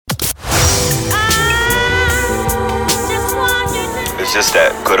It's just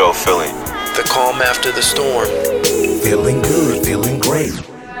that good old feeling. The calm after the storm. Feeling good, feeling great.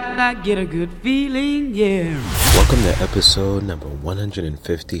 I get a good feeling, yeah. Welcome to episode number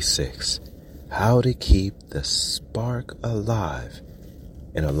 156. How to keep the spark alive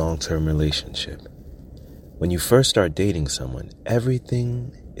in a long-term relationship. When you first start dating someone,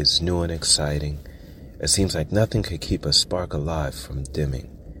 everything is new and exciting. It seems like nothing could keep a spark alive from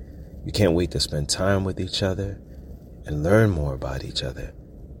dimming. You can't wait to spend time with each other and learn more about each other.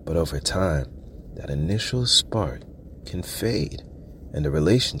 But over time, that initial spark can fade, and the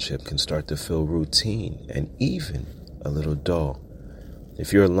relationship can start to feel routine and even a little dull.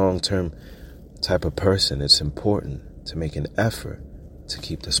 If you're a long-term type of person, it's important to make an effort to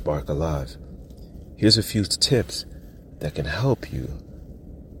keep the spark alive. Here's a few tips that can help you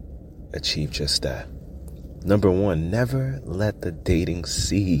achieve just that. Number 1, never let the dating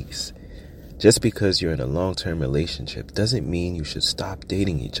cease. Just because you're in a long-term relationship doesn't mean you should stop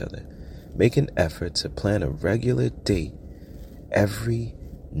dating each other. Make an effort to plan a regular date every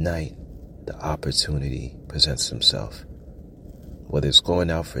night the opportunity presents himself. Whether it's going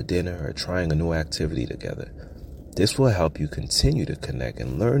out for dinner or trying a new activity together, this will help you continue to connect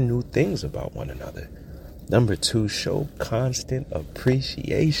and learn new things about one another. Number 2, show constant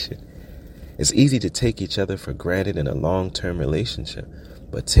appreciation. It's easy to take each other for granted in a long-term relationship,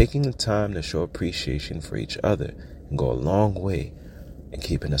 but taking the time to show appreciation for each other can go a long way in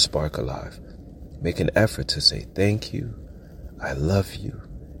keeping a spark alive. Make an effort to say thank you, I love you,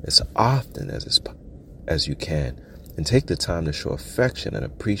 as often as you can, and take the time to show affection and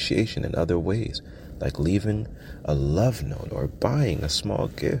appreciation in other ways, like leaving a love note or buying a small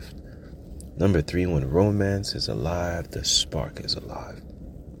gift. Number 3, when romance is alive, the spark is alive.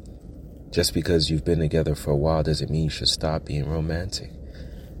 Just because you've been together for a while doesn't mean you should stop being romantic.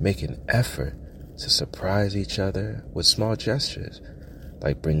 Make an effort to surprise each other with small gestures,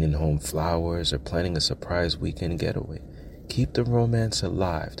 like bringing home flowers or planning a surprise weekend getaway. Keep the romance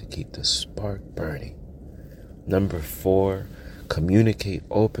alive to keep the spark burning. Number 4, communicate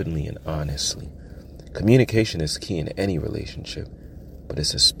openly and honestly. Communication is key in any relationship, but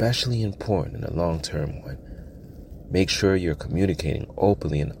it's especially important in a long-term one. Make sure you're communicating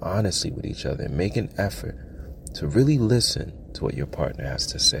openly and honestly with each other, and make an effort to really listen to what your partner has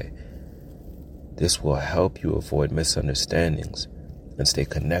to say. This will help you avoid misunderstandings and stay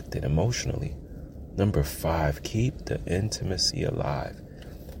connected emotionally. Number 5, keep the intimacy alive.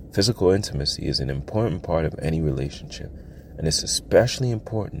 Physical intimacy is an important part of any relationship, and it's especially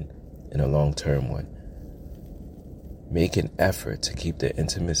important in a long-term one. Make an effort to keep the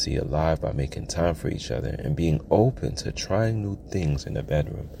intimacy alive by making time for each other and being open to trying new things in the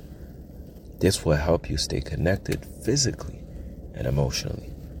bedroom. This will help you stay connected physically and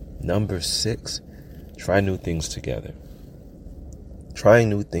emotionally. Number 6, try new things together. Trying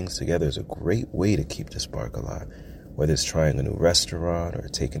new things together is a great way to keep the spark alive. Whether it's trying a new restaurant or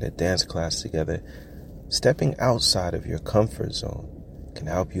taking a dance class together, stepping outside of your comfort zone can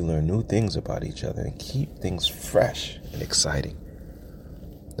help you learn new things about each other and keep things fresh and exciting.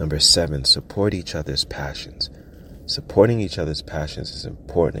 Number 7, support each other's passions. Supporting each other's passions is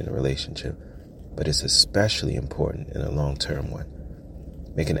important in a relationship, but it's especially important in a long-term one.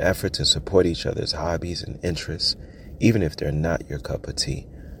 Make an effort to support each other's hobbies and interests, even if they're not your cup of tea.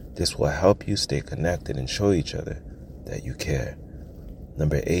 This will help you stay connected and show each other that you care.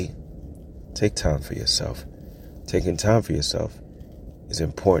 Number 8, take time for yourself. Taking time for yourself is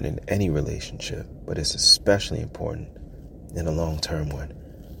important in any relationship, but it's especially important in a long-term one.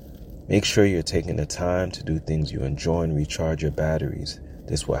 Make sure you're taking the time to do things you enjoy and recharge your batteries.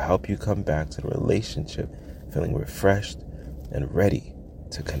 This will help you come back to the relationship feeling refreshed and ready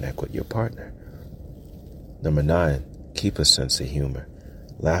to connect with your partner. Number 9, keep a sense of humor.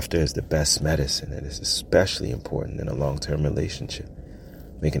 Laughter is the best medicine and is especially important in a long-term relationship.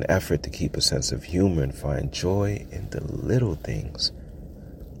 Make an effort to keep a sense of humor and find joy in the little things.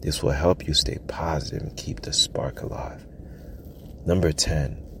 This will help you stay positive and keep the spark alive. Number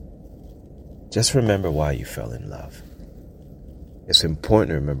 10, just remember why you fell in love. It's important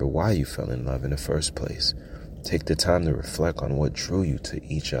to remember why you fell in love in the first place. Take the time to reflect on what drew you to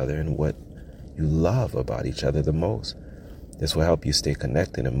each other and what you love about each other the most. This will help you stay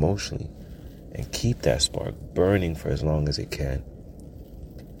connected emotionally and keep that spark burning for as long as it can.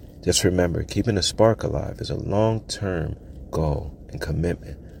 Just remember, keeping a spark alive is a long-term goal and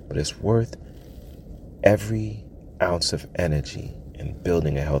commitment, but it's worth every ounce of energy in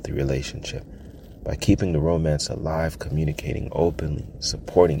building a healthy relationship. By keeping the romance alive, communicating openly,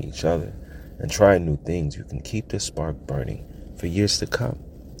 supporting each other, and trying new things, you can keep the spark burning for years to come.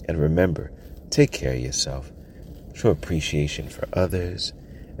 And remember, take care of yourself. show appreciation for others,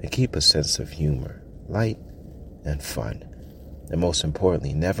 and keep a sense of humor, light and fun. And most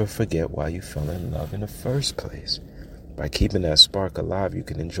importantly, never forget why you fell in love in the first place. By keeping that spark alive, you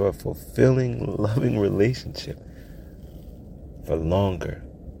can enjoy a fulfilling, loving relationship for longer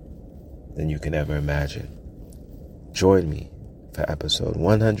than you can ever imagine. Join me for episode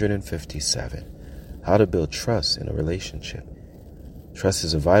 157, How to Build Trust in a Relationship. Trust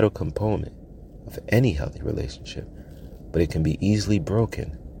is a vital component of any healthy relationship, but it can be easily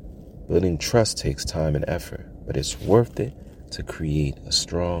broken. Building trust takes time and effort, but it's worth it to create a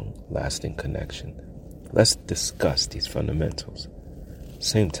strong, lasting connection. Let's discuss these fundamentals.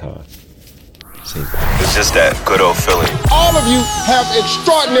 Same time, same place. It's just that good old feeling. All of you have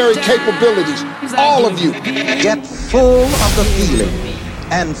extraordinary capabilities. All of you. Get full of the feeling,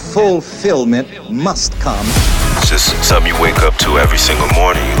 and fulfillment must come. It's just something you wake up to every single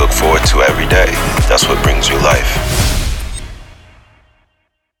morning, you look forward to every day. That's what brings you life.